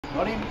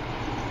Got him?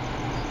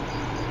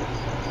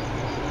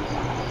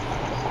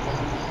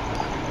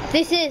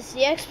 This is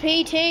the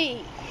XPT.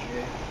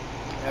 Yeah.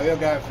 Now we'll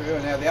go through,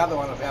 and now the other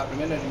one about a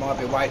minute, he might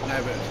be waiting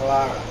over at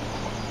Solara.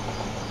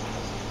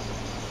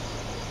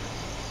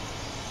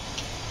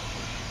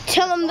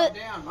 Tell him that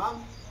down,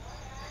 Mum.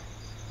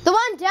 the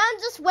one down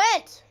just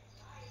went.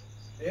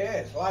 Yeah,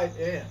 it's late,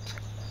 yeah.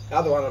 The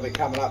other one will be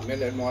coming up in a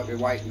minute, it might be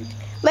waiting.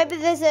 Maybe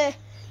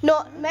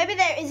maybe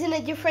there isn't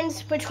a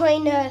difference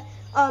between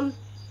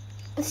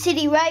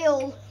City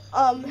Rail.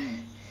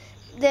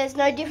 There's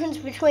no difference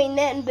between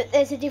them, but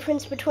there's a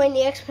difference between the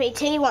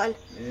XPT one.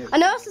 Yeah. I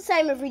know it's the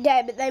same every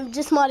day, but they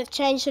just might have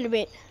changed it a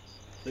bit.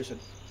 Listen,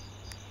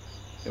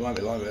 it won't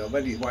be long, I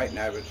bet he's waiting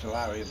over at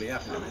Solara, he'll be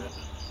up in a minute.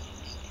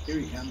 Here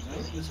he comes,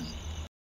 eh? Listen.